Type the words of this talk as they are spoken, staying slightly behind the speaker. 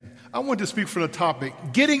I want to speak from the topic,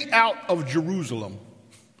 getting out of Jerusalem.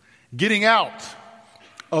 Getting out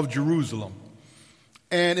of Jerusalem.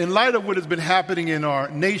 And in light of what has been happening in our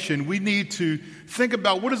nation, we need to think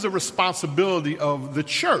about what is the responsibility of the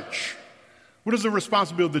church. What is the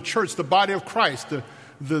responsibility of the church, the body of Christ,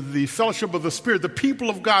 the fellowship of the Spirit, the people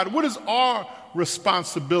of God? What is our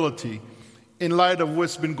responsibility in light of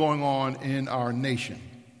what's been going on in our nation?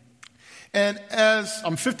 And as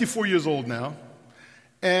I'm 54 years old now,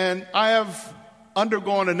 and I have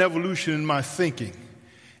undergone an evolution in my thinking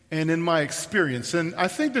and in my experience. And I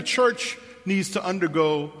think the church needs to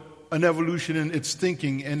undergo an evolution in its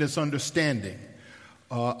thinking and its understanding.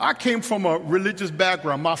 I came from a religious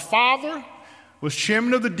background. My father was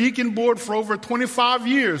chairman of the deacon board for over 25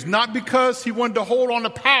 years, not because he wanted to hold on to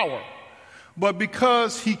power, but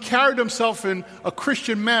because he carried himself in a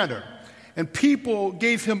Christian manner, and people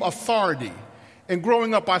gave him authority. And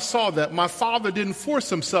growing up, I saw that. My father didn't force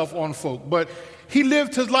himself on folk, but he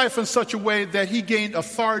lived his life in such a way that he gained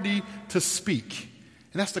authority to speak.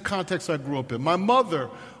 And that's the context I grew up in. My mother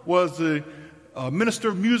was the minister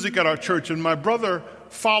of music at our church, and my brother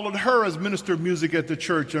followed her as minister of music at the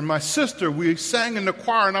church. And my sister, we sang in the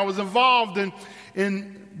choir, and I was involved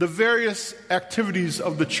in the various activities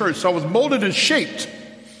of the church. So I was molded and shaped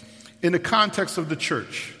in the context of the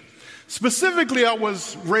church. Specifically, I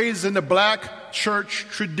was raised in the black church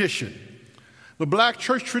tradition. The black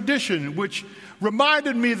church tradition, which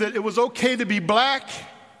reminded me that it was okay to be black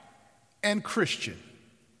and Christian,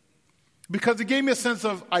 because it gave me a sense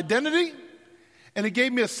of identity and it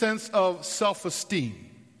gave me a sense of self-esteem.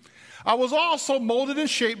 I was also molded and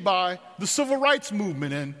shaped by the civil rights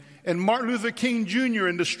movement and Martin Luther King Jr.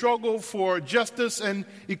 and the struggle for justice and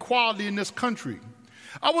equality in this country.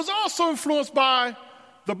 I was also influenced by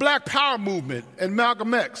the Black Power movement and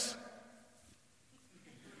Malcolm X.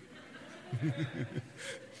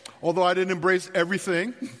 Although I didn't embrace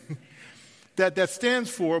everything that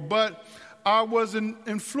stands for, but I was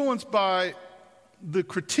influenced by the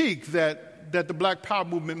critique that the Black Power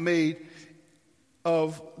movement made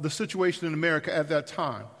of the situation in America at that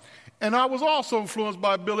time. And I was also influenced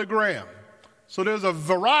by Billy Graham. So there's a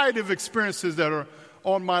variety of experiences that are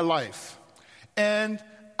on my life. And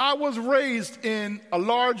I was raised in a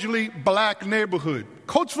largely black neighborhood,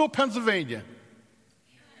 Coatesville, Pennsylvania.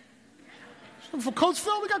 From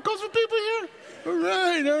Coatesville? We got Coatesville people here?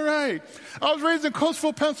 All right. I was raised in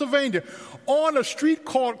Coatesville, Pennsylvania, on a street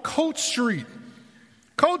called Coat Street.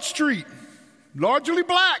 Coat Street, largely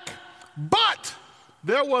black, but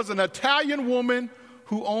there was an Italian woman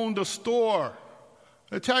who owned a store.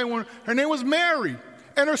 An Italian woman, her name was Mary,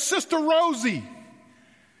 and her sister Rosie.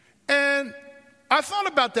 And I thought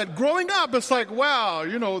about that growing up. It's like, wow,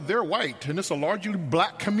 they're white, and it's a largely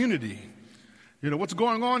black community. What's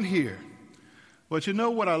going on here? But you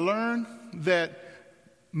know what I learned? That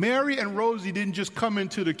Mary and Rosie didn't just come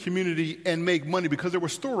into the community and make money because they were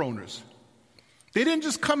store owners. They didn't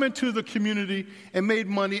just come into the community and made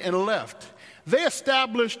money and left. They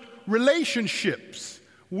established relationships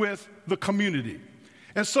with the community.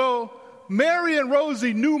 And so Mary and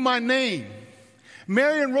Rosie knew my name.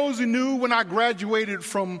 Mary and Rosie knew when I graduated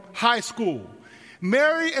from high school.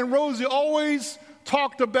 Mary and Rosie always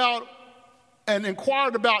talked about and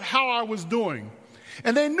inquired about how I was doing.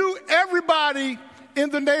 And they knew everybody in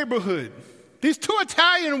the neighborhood. These two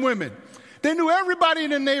Italian women, they knew everybody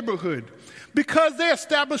in the neighborhood because they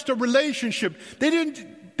established a relationship.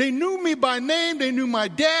 They knew me by name. They knew my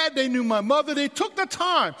dad. They knew my mother. They took the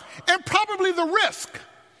time and probably the risk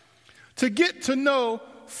to get to know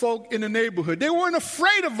folk in the neighborhood. They weren't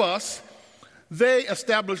afraid of us. They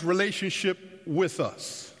established relationship with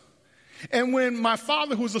us. And when my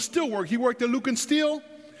father, who was a steelworker, he worked at Luke & Steel,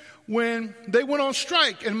 when they went on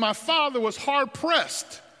strike and my father was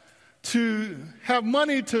hard-pressed to have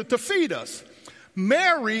money to feed us,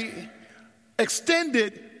 Mary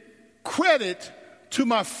extended credit to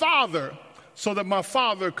my father so that my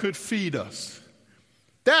father could feed us.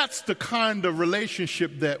 That's the kind of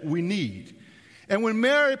relationship that we need. And when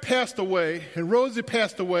Mary passed away and Rosie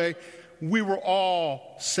passed away, we were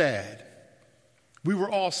all sad. We were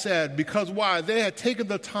all sad because why? They had taken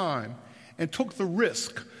the time and took the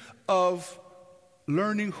risk of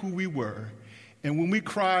learning who we were. And when we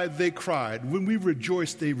cried, they cried. When we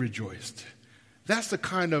rejoiced, they rejoiced. That's the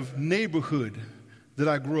kind of neighborhood that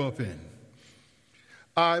I grew up in.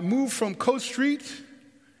 I moved from Coat Street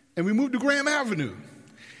and we moved to Graham Avenue.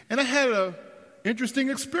 And I had an interesting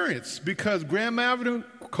experience because Graham Avenue,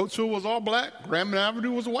 Coatesville was all black, Graham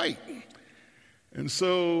Avenue was white. And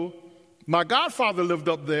so my godfather lived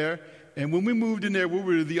up there, and when we moved in there, we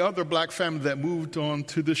were the other black family that moved on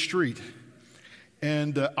to the street.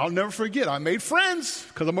 And I'll never forget, I made friends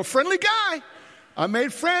because I'm a friendly guy. I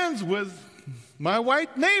made friends with my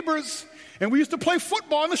white neighbors, and we used to play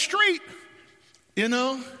football in the street, you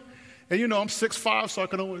know. And, you know, I'm 6'5", so I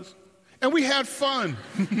can always. And we had fun.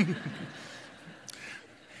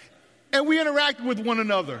 And we interacted with one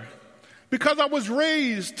another because I was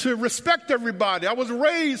raised to respect everybody. I was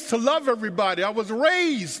raised to love everybody. I was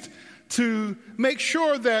raised to make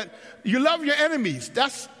sure that you love your enemies.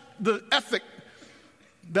 That's the ethic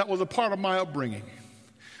that was a part of my upbringing.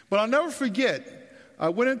 But I'll never forget, I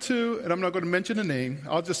went into, and I'm not going to mention the name,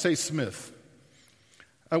 I'll just say Smith.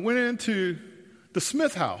 I went into the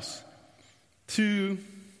Smith house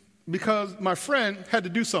because my friend had to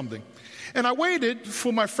do something. And I waited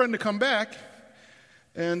for my friend to come back,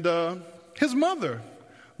 and his mother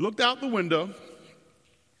looked out the window,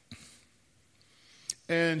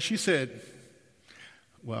 and she said,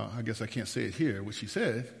 well, I guess I can't say it here, what she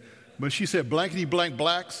said, but she said, blankety blank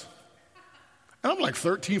blacks. And I'm like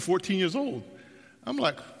 13, 14 years old. I'm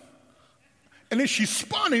like, and then she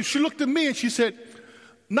spun and she looked at me and she said,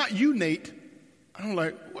 not you, Nate. I'm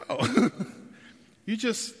like, well, you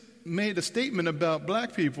just made a statement about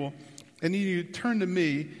black people, and then you turned to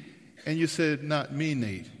me and you said, not me,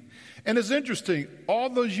 Nate. And it's interesting, all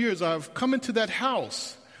those years I've come into that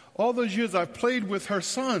house, all those years I've played with her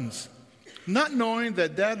sons, not knowing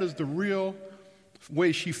that that is the real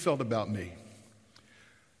way she felt about me.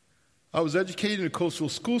 I was educated in the Coastal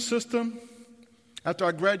school system. After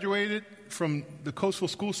I graduated from the Coastal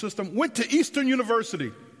school system, went to Eastern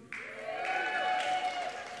University.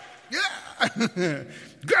 Yeah!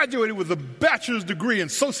 Graduated with a bachelor's degree in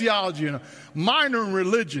sociology and a minor in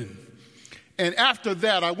religion. And after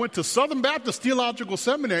that, I went to Southern Baptist Theological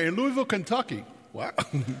Seminary in Louisville, Kentucky. Wow.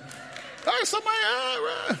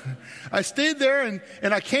 I stayed there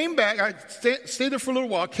and I came back. I stayed there for a little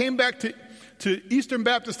while. Came back to Eastern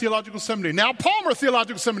Baptist Theological Seminary. Now Palmer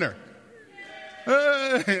Theological Seminary.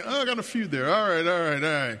 Hey, I got a few there. All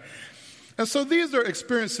right. And so these are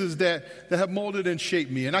experiences that have molded and shaped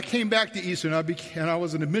me. And I came back to Eastern, and I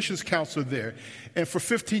was an admissions counselor there. And for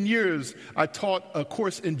 15 years, I taught a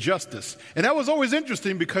course in justice. And that was always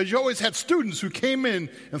interesting because you always had students who came in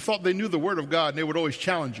and thought they knew the Word of God, and they would always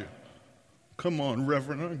challenge you. Come on,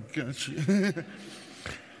 Reverend, I got you.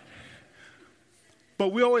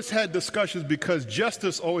 But we always had discussions because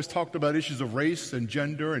justice always talked about issues of race and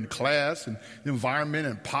gender and class and environment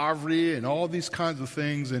and poverty and all these kinds of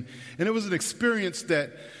things. And it was an experience that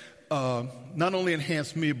not only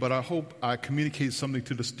enhanced me, but I hope I communicate something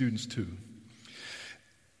to the students too.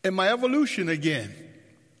 In my evolution again,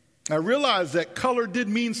 I realized that color did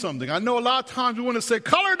mean something. I know a lot of times we want to say,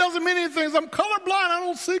 color doesn't mean anything. I'm colorblind. I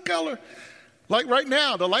don't see color. Like right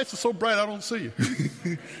now, the lights are so bright, I don't see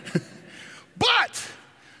you. But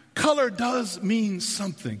color does mean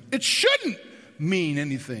something. It shouldn't mean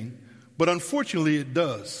anything, but unfortunately it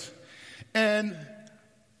does. And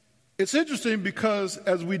it's interesting because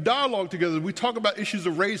as we dialogue together, we talk about issues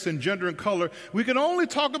of race and gender and color, we can only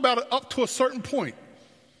talk about it up to a certain point.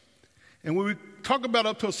 And when we talk about it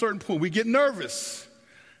up to a certain point, we get nervous.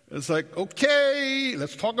 It's like, okay,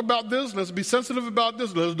 let's talk about this. Let's be sensitive about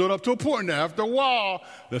this. Let's do it up to a point. Now, after a while,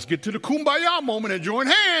 let's get to the kumbaya moment and join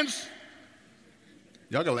hands.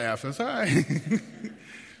 Y'all can laugh. That's all right.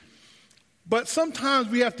 But sometimes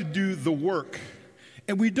we have to do the work.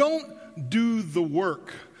 And we don't do the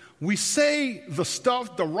work. We say the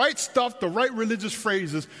stuff, the right religious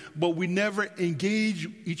phrases, but we never engage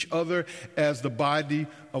each other as the body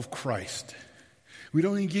of Christ. We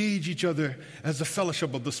don't engage each other as the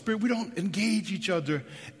fellowship of the Spirit. We don't engage each other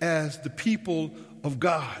as the people of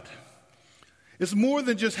God. It's more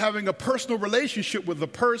than just having a personal relationship with a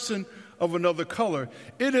person of another color.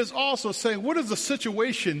 It is also saying, what is the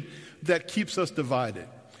situation that keeps us divided?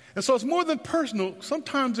 And so it's more than personal.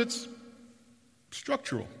 Sometimes it's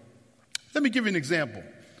structural. Let me give you an example.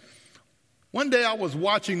 One day I was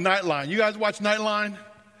watching Nightline. You guys watch Nightline?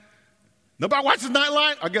 Nobody watches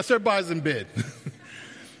Nightline? I guess everybody's in bed.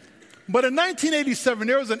 But in 1987,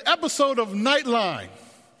 there was an episode of Nightline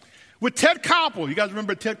with Ted Koppel. You guys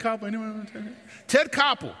remember Ted Koppel? Anyone remember Ted? Ted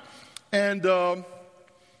Koppel. And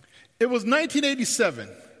it was 1987.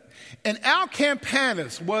 And Al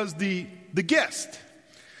Campanis was the guest.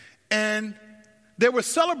 And they were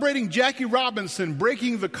celebrating Jackie Robinson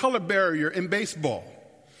breaking the color barrier in baseball.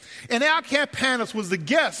 And Al Campanis was the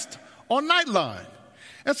guest on Nightline.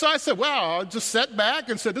 And so I said, well, I just sat back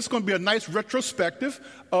and said, this is going to be a nice retrospective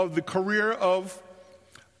of the career of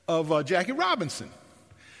Jackie Robinson.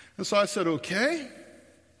 And so I said, okay.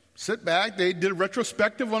 sit back. They did a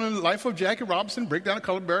retrospective on the life of Jackie Robinson, breakdown of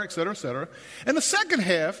color barrier, et cetera, et cetera. In the second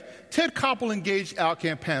half, Ted Koppel engaged Al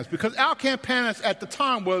Campanis because Al Campanis at the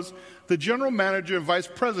time was the general manager and vice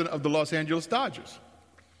president of the Los Angeles Dodgers.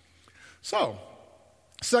 So,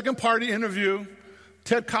 second part of the interview,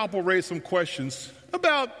 Ted Koppel raised some questions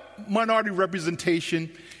about minority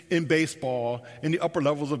representation in baseball in the upper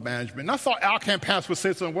levels of management. And I thought Al Campanis would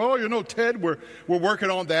say something, well, Ted, we're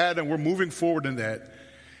working on that and we're moving forward in that.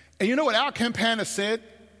 And you know what Al Campanis said?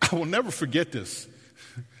 I will never forget this.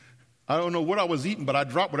 I don't know what I was eating, but I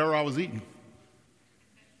dropped whatever I was eating.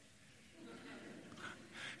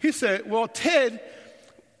 He said, well, Ted,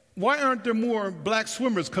 why aren't there more black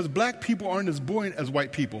swimmers? Because black people aren't as buoyant as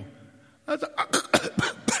white people. I was like,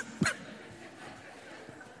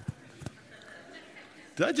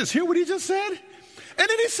 did I just hear what he just said? And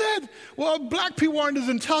then he said, well, black people aren't as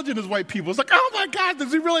intelligent as white people. It's like, oh my God,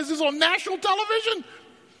 does he realize this is on national television?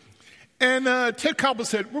 And Ted Koppel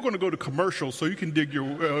said, we're going to go to commercial so you can dig your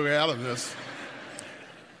way out of this.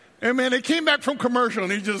 And man, they came back from commercial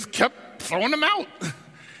and he just kept throwing them out.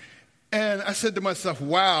 And I said to myself,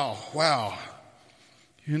 wow.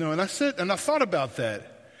 And I thought about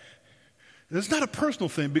that. It's not a personal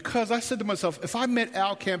thing because I said to myself, if I met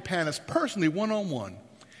Al Campanis personally one-on-one,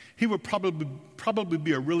 he would probably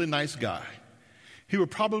be a really nice guy. He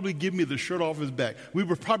would probably give me the shirt off his back. We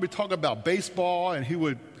would probably talk about baseball and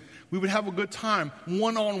we would have a good time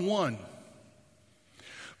one-on-one.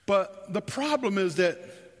 But the problem is that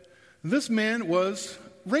this man was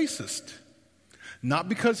racist. Not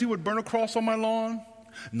because he would burn a cross on my lawn,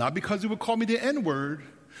 not because he would call me the N-word,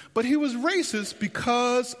 but he was racist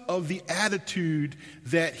because of the attitude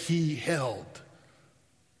that he held.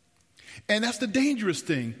 And that's the dangerous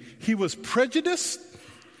thing. He was prejudiced,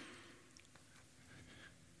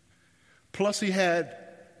 plus he had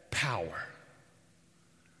power.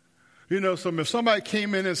 So if somebody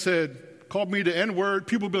came in and called me the N-word,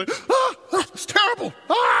 people would be like, it's terrible,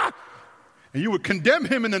 And you would condemn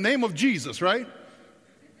him in the name of Jesus, right?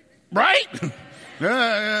 Right?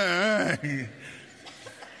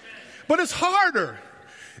 But it's harder.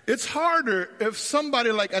 It's harder if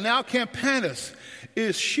somebody like an Al Campanis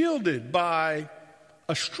is shielded by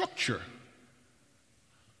a structure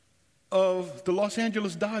of the Los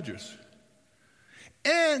Angeles Dodgers.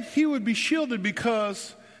 And he would be shielded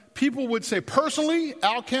because people would say, personally,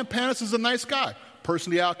 Al Campanis is a nice guy.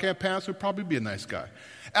 Personally, Al Campanis would probably be a nice guy.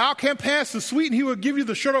 Al Campanis is sweet and he would give you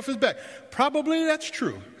the shirt off his back. Probably that's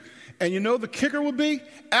true. And the kicker would be,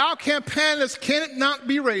 Al Campanis cannot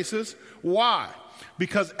be racist. Why?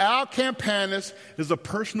 Because Al Campanis is a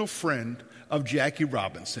personal friend of Jackie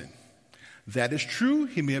Robinson. That is true.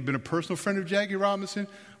 He may have been a personal friend of Jackie Robinson,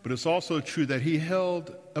 but it's also true that he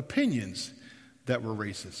held opinions that were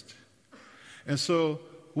racist. And so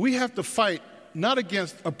we have to fight not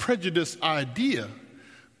against a prejudiced idea,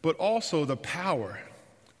 but also the power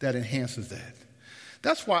that enhances that.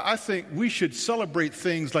 That's why I think we should celebrate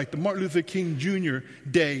things like the Martin Luther King Jr.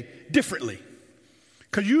 Day differently.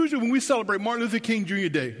 Because usually when we celebrate Martin Luther King Jr.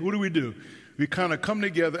 Day, what do? We kind of come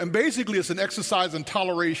together, and basically it's an exercise in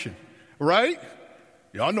toleration, right?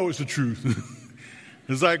 Y'all know it's the truth.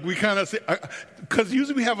 It's like we kind of say, because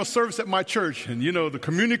usually we have a service at my church, and the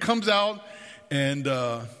community comes out, and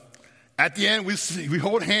at the end we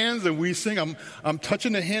hold hands and we sing. I'm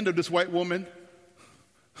touching the hand of this white woman.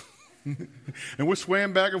 And we're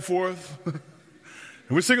swaying back and forth. And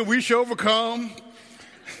we're singing We Shall Overcome.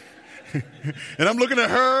 And I'm looking at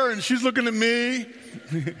her and she's looking at me.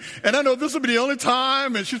 And I know this will be the only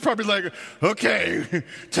time. And she's probably like, okay,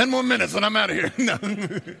 10 more minutes and I'm out of here. No.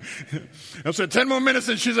 I said 10 more minutes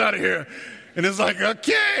and she's out of here. And it's like,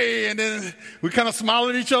 okay. And then we kind of smile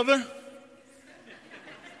at each other.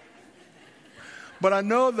 But I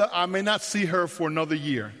know that I may not see her for another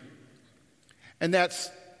year. And that's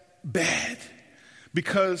bad,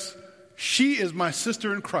 because she is my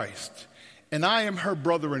sister in Christ, and I am her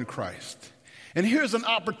brother in Christ. And here's an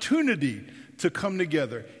opportunity to come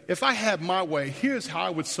together. If I had my way, here's how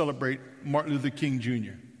I would celebrate Martin Luther King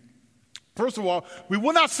Jr. First of all, we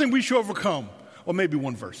will not sing We Shall Overcome, or maybe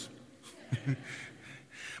one verse.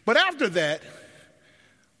 But after that,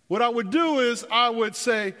 what I would do is I would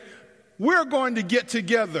say, we're going to get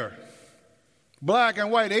together, black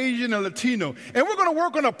and white, Asian and Latino, and we're going to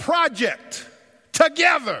work on a project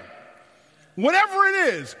together. Whatever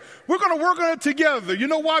it is, we're going to work on it together. You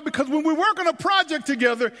know why? Because when we work on a project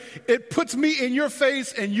together, it puts me in your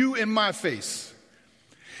face and you in my face.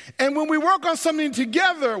 And when we work on something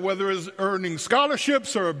together, whether it's earning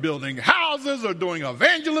scholarships or building houses or doing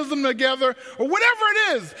evangelism together or whatever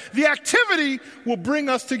it is, the activity will bring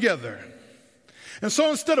us together. And so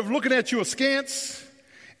instead of looking at you askance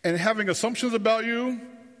and having assumptions about you,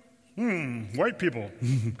 white people.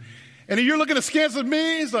 And you're looking askance at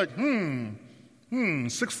me, he's like,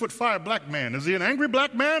 6'5" black man. Is he an angry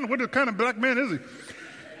black man? What kind of black man is he?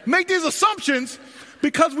 Make these assumptions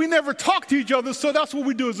because we never talk to each other, so that's what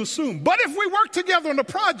we do is assume. But if we work together on the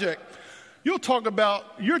project, you'll talk about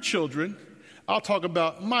your children, I'll talk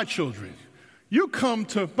about my children. You come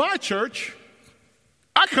to my church,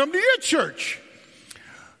 I come to your church.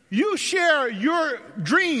 You share your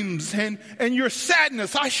dreams and your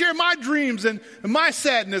sadness. I share my dreams and my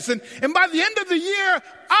sadness. And by the end of the year,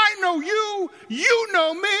 I know you, you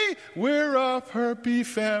know me. We're a happy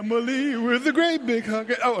family with a great big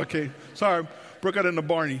hug. Oh, okay. Sorry. Broke out into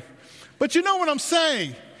Barney. But you know what I'm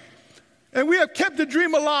saying. And we have kept the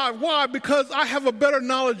dream alive. Why? Because I have a better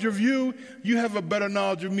knowledge of you. You have a better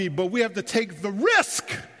knowledge of me. But we have to take the risk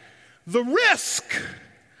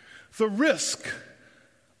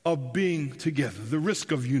of being together, the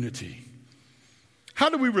risk of unity. How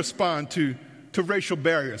do we respond to racial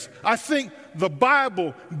barriers? I think the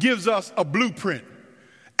Bible gives us a blueprint.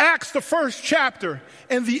 Acts, the 1st chapter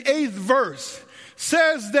and the 8th verse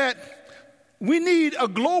says that we need a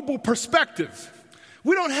global perspective.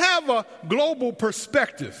 We don't have a global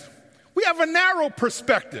perspective. We have a narrow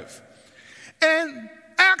perspective. And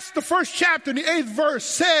Acts, the 1st chapter and the 8th verse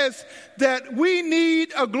says that we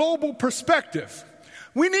need a global perspective.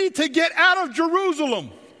 We need to get out of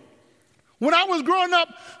Jerusalem. When I was growing up,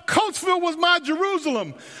 Coatesville was my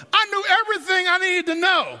Jerusalem. I knew everything I needed to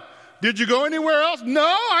know. Did you go anywhere else? No,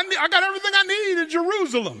 I got everything I needed in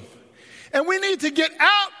Jerusalem. And we need to get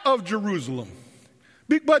out of Jerusalem.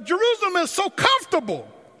 But Jerusalem is so comfortable.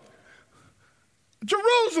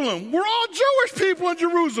 Jerusalem, we're all Jewish people in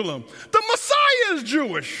Jerusalem. The Messiah is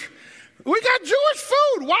Jewish. We got Jewish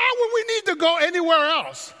food. Why would we need to go anywhere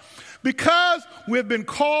else? Because we've been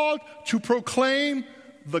called to proclaim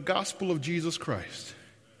the gospel of Jesus Christ.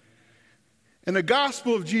 And the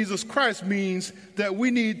gospel of Jesus Christ means that we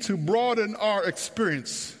need to broaden our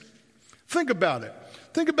experience. Think about it.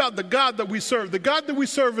 Think about the God that we serve. The God that we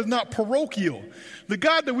serve is not parochial. The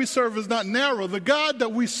God that we serve is not narrow. The God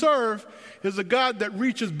that we serve is a God that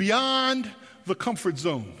reaches beyond the comfort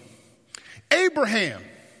zone. Abraham,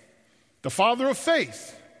 the father of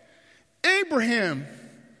faith. Abraham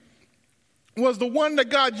was the one that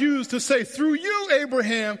God used to say, through you,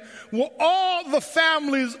 Abraham, will all the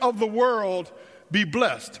families of the world be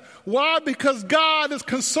blessed. Why? Because God is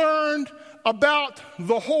concerned about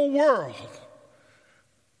the whole world.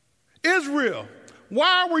 Israel,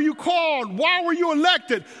 why were you called? Why were you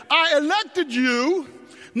elected? I elected you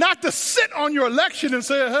not to sit on your election and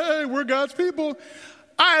say, hey, we're God's people.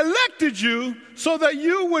 I elected you so that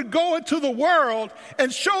you would go into the world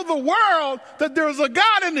and show the world that there is a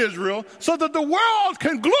God in Israel so that the world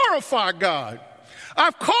can glorify God.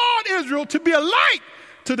 I've called Israel to be a light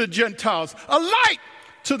to the Gentiles, a light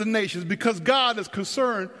to the nations, because God is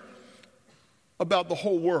concerned about the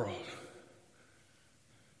whole world.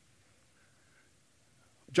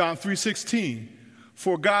 John 3:16,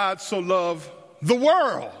 for God so loved the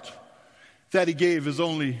world that he gave his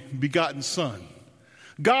only begotten son.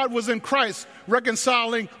 God was in Christ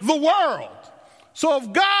reconciling the world. So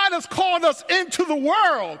if God has called us into the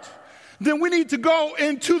world, then we need to go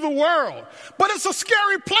into the world. But it's a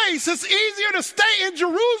scary place. It's easier to stay in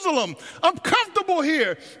Jerusalem. I'm comfortable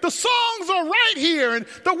here. The songs are right here, and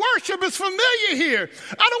the worship is familiar here.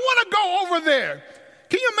 I don't want to go over there.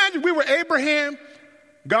 Can you imagine we were Abraham?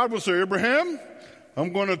 God would say, Abraham,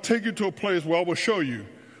 I'm going to take you to a place where I will show you.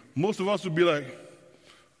 Most of us would be like,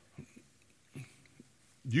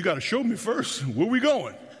 you got to show me first. Where we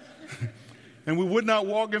going? And we would not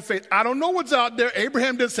walk in faith. I don't know what's out there.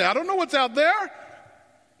 Abraham did say, I don't know what's out there,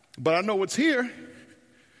 but I know what's here.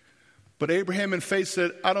 But Abraham in faith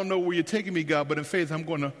said, I don't know where you're taking me, God, but in faith I'm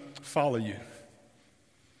going to follow you.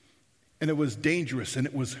 And it was dangerous and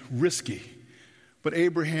it was risky. But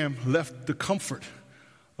Abraham left the comfort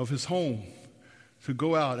of his home to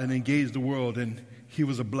go out and engage the world, and he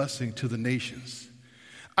was a blessing to the nations.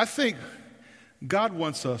 I think God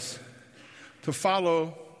wants us to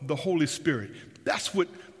follow the Holy Spirit. That's what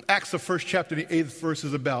Acts, the 1st chapter, the 8th verse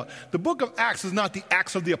is about. The book of Acts is not the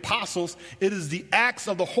Acts of the apostles. It is the Acts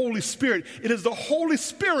of the Holy Spirit. It is the Holy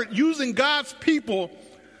Spirit using God's people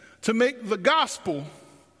to make the gospel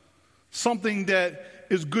something that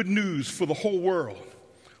is good news for the whole world.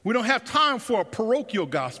 We don't have time for a parochial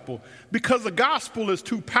gospel because the gospel is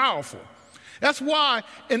too powerful. That's why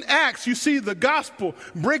in Acts you see the gospel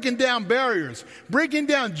breaking down barriers, breaking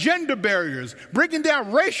down gender barriers, breaking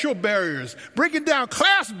down racial barriers, breaking down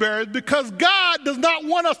class barriers, because God does not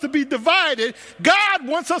want us to be divided. God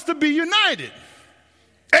wants us to be united.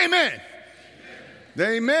 Amen.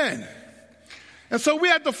 Amen. And so we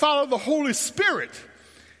have to follow the Holy Spirit.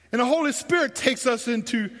 And the Holy Spirit takes us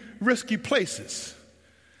into risky places.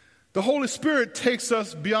 The Holy Spirit takes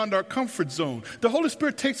us beyond our comfort zone. The Holy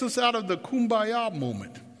Spirit takes us out of the kumbaya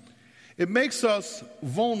moment. It makes us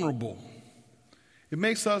vulnerable. It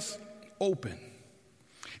makes us open.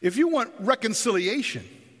 If you want reconciliation,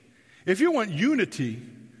 if you want unity,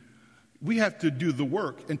 we have to do the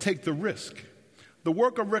work and take the risk. The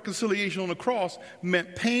work of reconciliation on the cross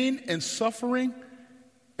meant pain and suffering,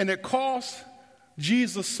 and it cost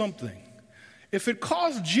Jesus something. If it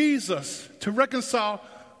cost Jesus to reconcile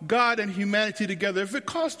God and humanity together, if it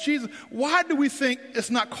cost Jesus, why do we think it's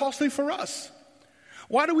not costly for us?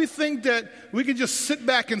 Why do we think that we can just sit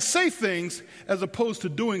back and say things as opposed to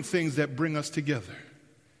doing things that bring us together?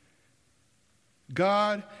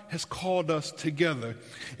 God has called us together,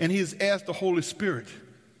 and he has asked the Holy Spirit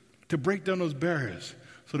to break down those barriers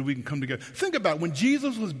so that we can come together. Think about when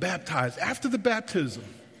Jesus was baptized, after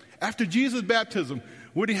Jesus' baptism,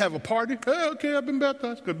 would he have a party? Oh, okay, I've been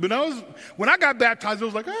baptized. Good. But when I got baptized, it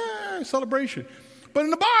was like, celebration. But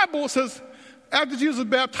in the Bible, it says, after Jesus was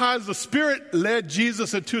baptized, the Spirit led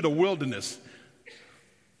Jesus into the wilderness.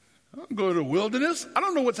 I don't go to the wilderness. I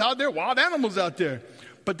don't know what's out there, wild animals out there.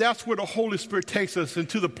 But that's where the Holy Spirit takes us,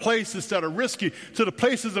 into the places that are risky, to the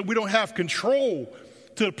places that we don't have control,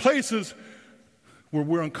 to the places where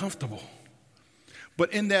we're uncomfortable.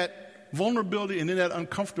 But in that vulnerability and in that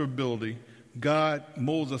uncomfortability, God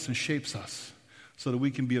molds us and shapes us so that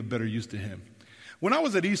we can be of better use to him. When I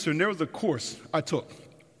was at Eastern, there was a course I took.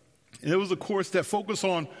 And it was a course that focused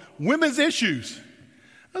on women's issues.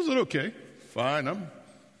 I said, okay, fine,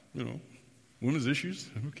 women's issues,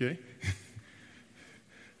 okay.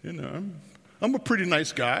 I'm a pretty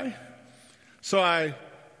nice guy. So I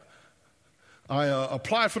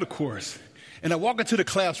applied for the course, and I walk into the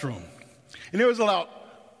classroom, and there was about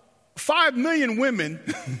 5 million women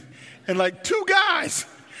and like 2 guys.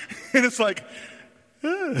 And it's like,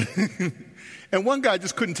 and one guy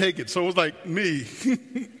just couldn't take it. So it was like me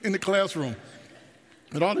in the classroom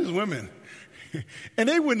and all these women. And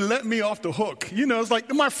they wouldn't let me off the hook. It's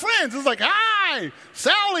like my friends. It's like, hi,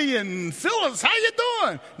 Sally and Phyllis, how you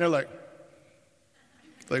doing? And they're like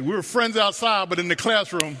we were friends outside, but in the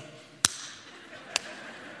classroom.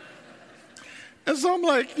 And so I'm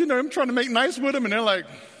like, I'm trying to make nice with them, and they're like,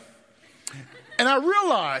 and I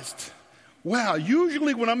realized, wow,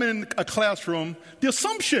 usually when I'm in a classroom, the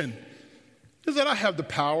assumption is that I have the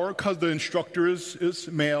power because the instructor is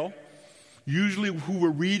male. Usually who we're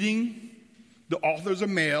reading, the authors are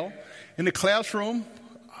male. In the classroom,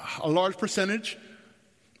 a large percentage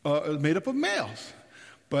is made up of males.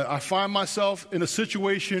 But I find myself in a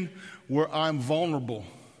situation where I'm vulnerable.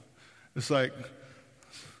 It's like,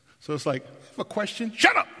 a question?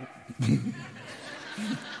 Shut up!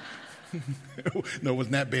 No, it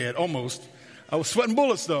wasn't that bad. Almost. I was sweating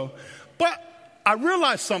bullets, though. But I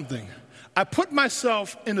realized something. I put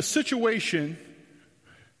myself in a situation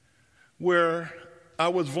where I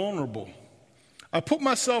was vulnerable. I put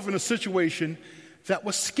myself in a situation that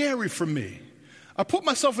was scary for me. I put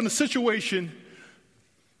myself in a situation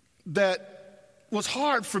that was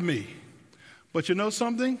hard for me. But you know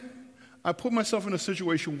something? I put myself in a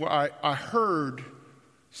situation where I heard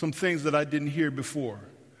some things that I didn't hear before.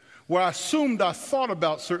 Where I assumed I thought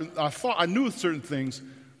I knew certain things,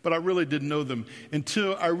 but I really didn't know them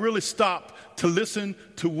until I really stopped to listen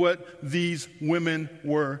to what these women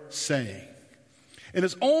were saying. And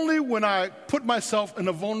it's only when I put myself in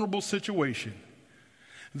a vulnerable situation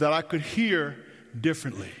that I could hear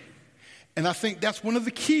differently. And I think that's one of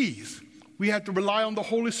the keys. We have to rely on the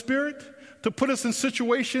Holy Spirit to put us in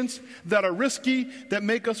situations that are risky, that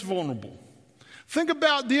make us vulnerable. Think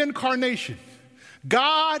about the incarnation.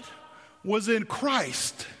 God was in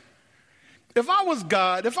Christ. If I was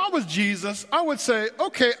God, if I was Jesus, I would say,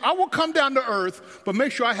 okay, I will come down to earth, but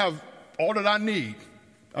make sure I have all that I need.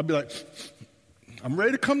 I'd be like, I'm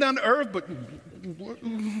ready to come down to earth, but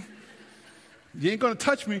you ain't going to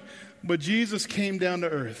touch me. But Jesus came down to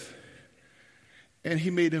earth, and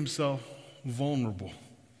he made himself vulnerable.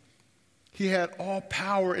 He had all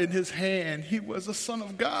power in his hand. He was the Son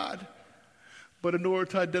of God. But in order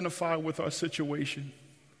to identify with our situation,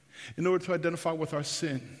 in order to identify with our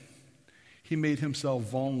sin, he made himself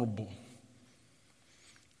vulnerable.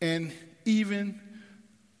 And even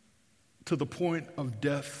to the point of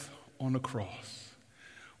death on the cross.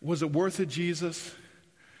 Was it worth it, Jesus?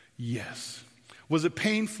 Yes. Was it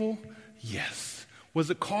painful? Yes. Was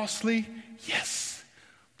it costly? Yes.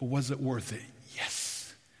 But was it worth it?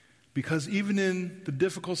 Yes. Because even in the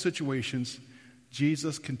difficult situations,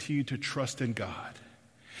 Jesus continued to trust in God.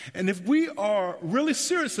 And if we are really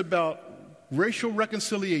serious about racial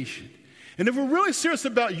reconciliation, and if we're really serious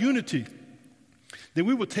about unity, then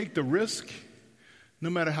we will take the risk, no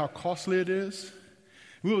matter how costly it is.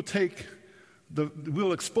 We'll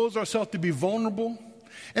expose ourselves to be vulnerable.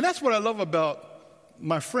 And that's what I love about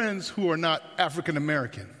my friends who are not African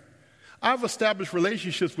American. I've established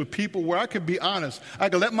relationships with people where I can be honest. I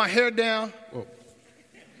can let my hair down.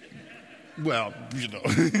 Well, you know.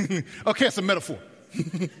 Okay, it's a metaphor.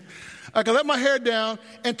 I can let my hair down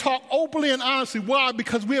and talk openly and honestly. Why?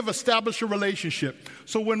 Because we have established a relationship.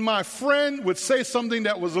 So when my friend would say something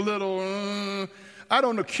that was a little, I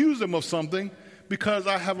don't accuse them of something because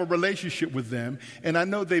I have a relationship with them. And I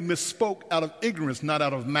know they misspoke out of ignorance, not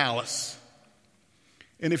out of malice.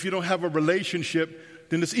 And if you don't have a relationship,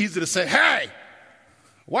 then it's easy to say, hey,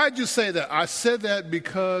 why'd you say that? I said that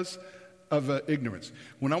because of ignorance.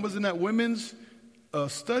 When I was in that women's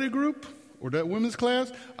study group, or that women's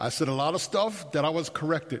class, I said a lot of stuff that I was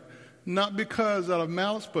corrected. Not because out of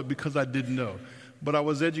malice, but because I didn't know. But I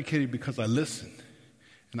was educated because I listened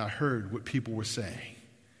and I heard what people were saying.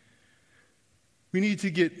 We need to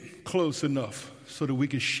get close enough so that we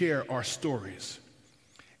can share our stories.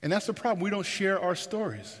 And that's the problem. We don't share our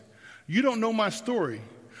stories. You don't know my story.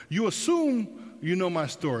 You assume you know my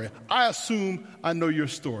story. I assume I know your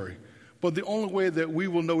story. But the only way that we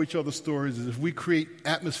will know each other's stories is if we create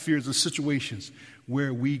atmospheres and situations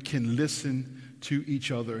where we can listen to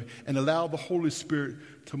each other and allow the Holy Spirit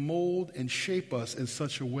to mold and shape us in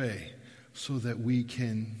such a way so that we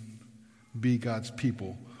can be God's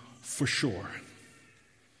people for sure.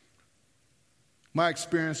 My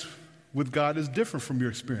experience with God is different from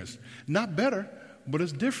your experience. Not better, but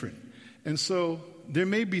it's different. And so there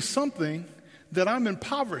may be something that I'm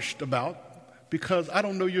impoverished about because I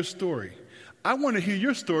don't know your story. I want to hear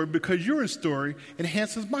your story because your story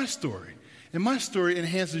enhances my story. And my story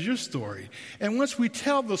enhances your story. And once we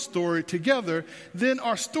tell the story together, then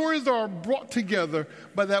our stories are brought together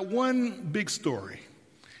by that one big story.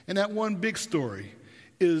 And that one big story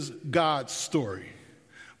is God's story,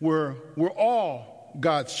 where we're all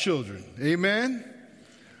God's children. Amen?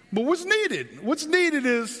 But what's needed? What's needed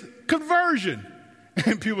is conversion.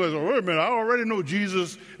 And people say, wait a minute, I already know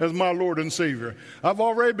Jesus as my Lord and Savior. I've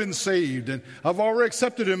already been saved, and I've already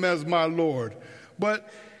accepted him as my Lord. But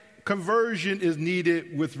conversion is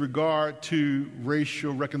needed with regard to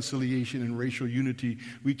racial reconciliation and racial unity.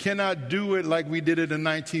 We cannot do it like we did it in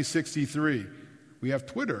 1963. We have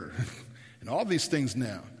Twitter and all these things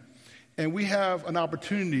now. And we have an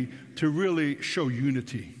opportunity to really show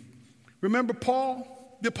unity. Remember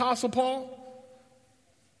Paul, the Apostle Paul?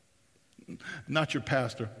 Not your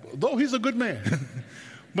pastor, though he's a good man.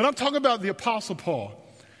 But I'm talking about the Apostle Paul.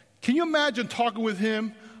 Can you imagine talking with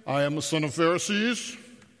him? I am a son of Pharisees,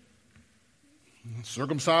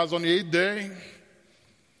 circumcised on the 8th day,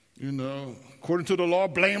 according to the law,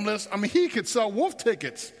 blameless. I mean, he could sell wolf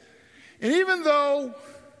tickets. And even though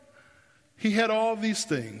he had all these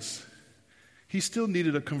things, he still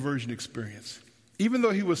needed a conversion experience. Even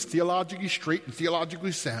though he was theologically straight and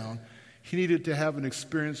theologically sound, he needed to have an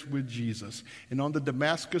experience with Jesus. And on the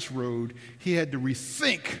Damascus Road, he had to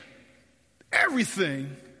rethink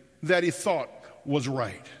everything that he thought was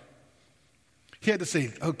right. He had to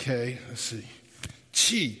say, okay, let's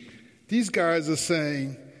see. These guys are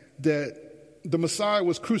saying that the Messiah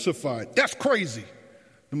was crucified. That's crazy.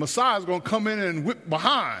 The Messiah is going to come in and whip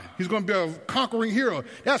behind. He's going to be a conquering hero.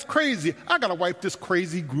 That's crazy. I got to wipe this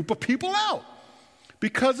crazy group of people out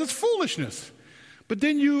because it's foolishness. But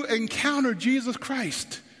then you encounter Jesus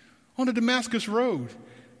Christ on the Damascus Road.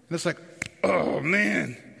 And it's like, oh,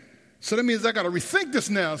 man. So that means I got to rethink this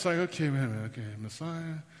now. It's like, okay, wait a minute. Okay,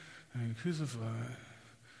 Messiah and crucified.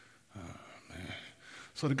 Oh, man.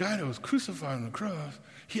 So the guy that was crucified on the cross,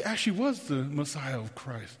 he actually was the Messiah of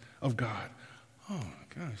Christ, of God. Oh, my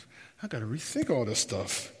gosh. I got to rethink all this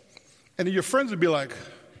stuff. And then your friends would be like,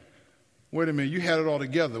 wait a minute, you had it all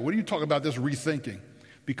together. What are you talking about this rethinking?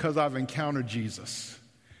 Because I've encountered Jesus.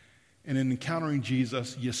 And in encountering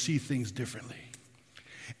Jesus, you see things differently.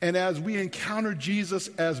 And as we encounter Jesus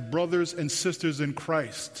as brothers and sisters in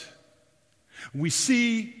Christ, we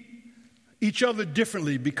see each other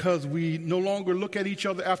differently because we no longer look at each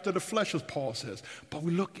other after the flesh, as Paul says, but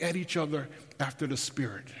we look at each other after the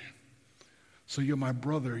Spirit. So you're my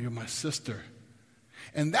brother, you're my sister.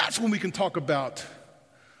 And that's when we can talk about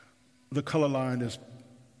the color line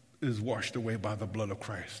is washed away by the blood of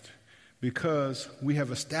Christ, because we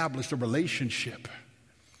have established a relationship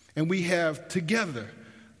and we have together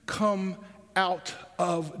come out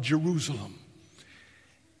of Jerusalem.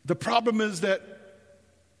 The problem is that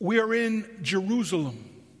we are in Jerusalem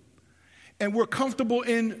and we're comfortable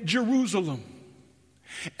in Jerusalem,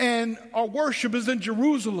 and our worship is in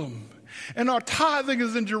Jerusalem, and our tithing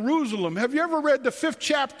is in Jerusalem. Have you ever read the 5th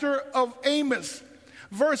chapter of Amos,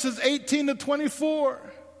 verses 18 to 24?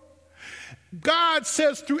 God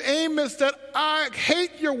says through Amos that I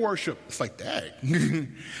hate your worship. It's like,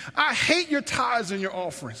 dang. I hate your tithes and your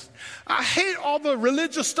offerings. I hate all the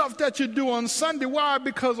religious stuff that you do on Sunday. Why?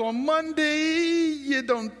 Because on Monday, you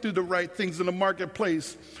don't do the right things in the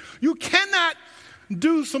marketplace. You cannot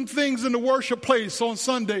do some things in the worship place on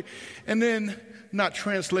Sunday and then not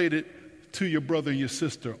translate it to your brother and your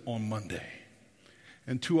sister on Monday.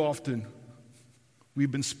 And too often,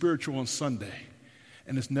 we've been spiritual on Sunday,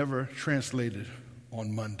 and it's never translated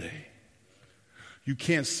on Monday. You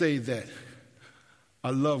can't say that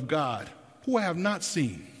I love God, who I have not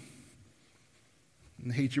seen,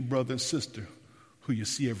 and hate your brother and sister, who you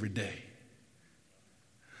see every day.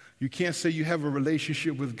 You can't say you have a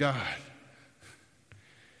relationship with God,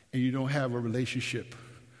 and you don't have a relationship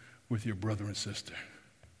with your brother and sister.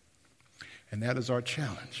 And that is our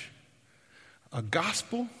challenge. A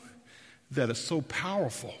gospel that is so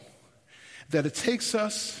powerful that it takes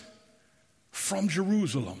us from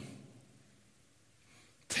Jerusalem,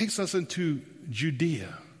 takes us into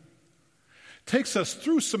Judea, takes us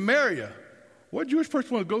through Samaria. What Jewish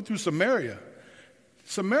person want to go through Samaria?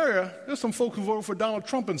 Samaria, there's some folk who voted for Donald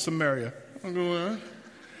Trump in Samaria.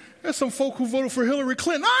 There's some folk who voted for Hillary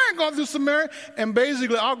Clinton. I ain't going through Samaria. And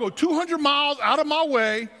basically, I'll go 200 miles out of my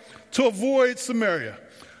way to avoid Samaria.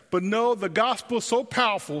 But no, the gospel is so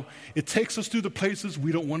powerful, it takes us through the places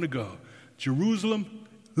we don't want to go. Jerusalem,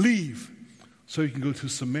 leave. So you can go to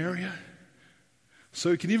Samaria. So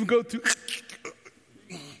you can even go to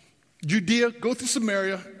Judea, go to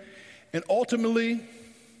Samaria. And ultimately,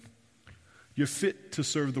 you're fit to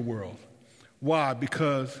serve the world. Why?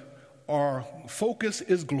 Because our focus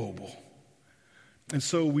is global. And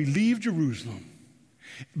so we leave Jerusalem.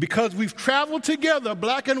 Because we've traveled together,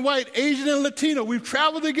 black and white, Asian and Latino, we've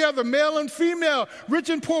traveled together, male and female, rich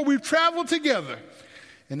and poor, we've traveled together.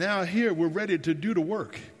 And now here we're ready to do the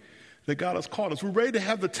work that God has called us. We're ready to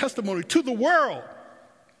have the testimony to the world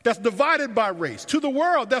that's divided by race, to the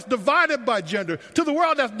world that's divided by gender, to the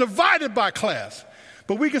world that's divided by class.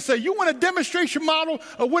 But we can say, you want a demonstration model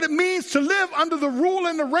of what it means to live under the rule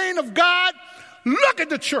and the reign of God? Look at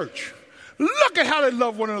the church. Look at how they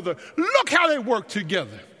love one another. Look how they work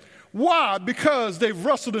together. Why? Because they've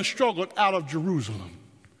wrestled and struggled out of Jerusalem.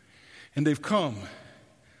 And they've come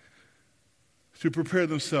to prepare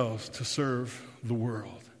themselves to serve the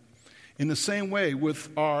world. In the same way, with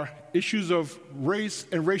our issues of race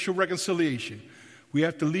and racial reconciliation, we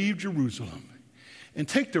have to leave Jerusalem and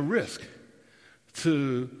take the risk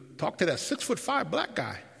to talk to that 6'5" black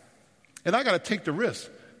guy. And I got to take the risk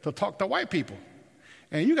to talk to white people.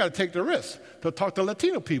 And you got to take the risk to talk to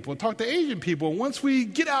Latino people, talk to Asian people. And once we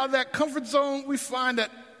get out of that comfort zone, we find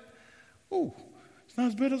that, ooh, it's not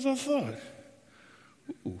as bad as I thought.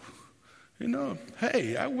 Ooh, you know,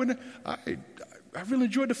 hey, I really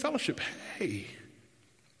enjoyed the fellowship. Hey.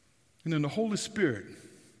 And then the Holy Spirit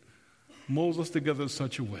molds us together in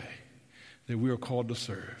such a way that we are called to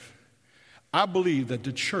serve. I believe that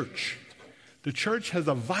the church has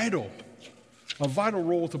a vital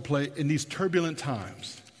role to play in these turbulent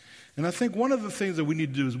times. And I think one of the things that we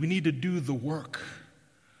need to do is we need to do the work.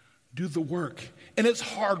 Do the work. And it's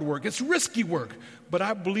hard work. It's risky work. But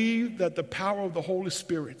I believe that the power of the Holy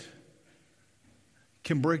Spirit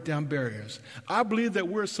can break down barriers. I believe that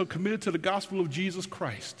we're so committed to the gospel of Jesus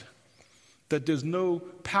Christ that there's no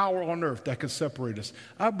power on earth that can separate us.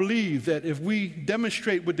 I believe that if we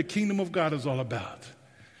demonstrate what the kingdom of God is all about,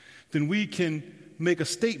 then we can make a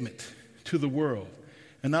statement to the world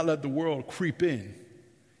and not let the world creep in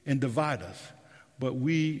and divide us, but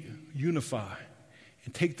we unify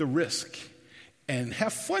and take the risk and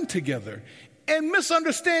have fun together and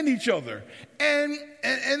misunderstand each other and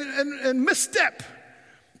misstep.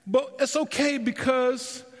 But it's okay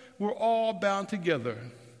because we're all bound together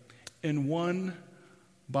in one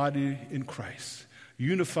body in Christ,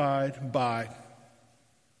 unified by,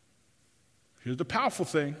 here's the powerful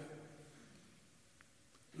thing,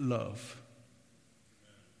 love.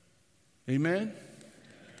 Amen?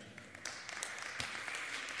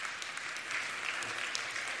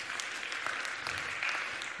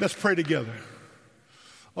 Let's pray together.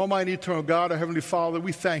 Almighty eternal God, our Heavenly Father,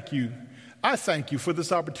 we thank you. I thank you for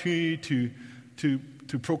this opportunity to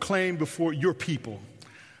proclaim before your people.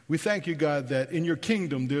 We thank you, God, that in your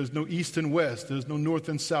kingdom there's no east and west, there's no north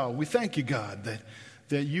and south. We thank you, God,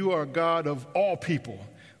 that you are God of all people.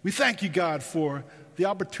 We thank you, God, for the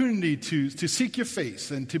opportunity to seek your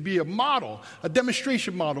face and to be a model, a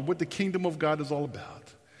demonstration model of what the kingdom of God is all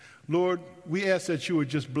about. Lord, we ask that you would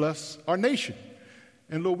just bless our nation.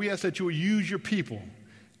 And Lord, we ask that you would use your people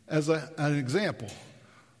as an example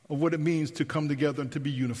of what it means to come together and to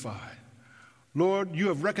be unified. Lord, you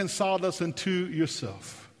have reconciled us unto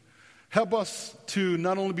yourself. Help us to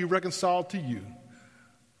not only be reconciled to you,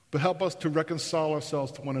 but help us to reconcile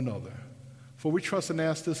ourselves to one another. For we trust and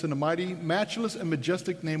ask this in the mighty, matchless, and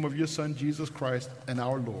majestic name of your Son, Jesus Christ, and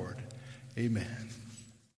our Lord. Amen.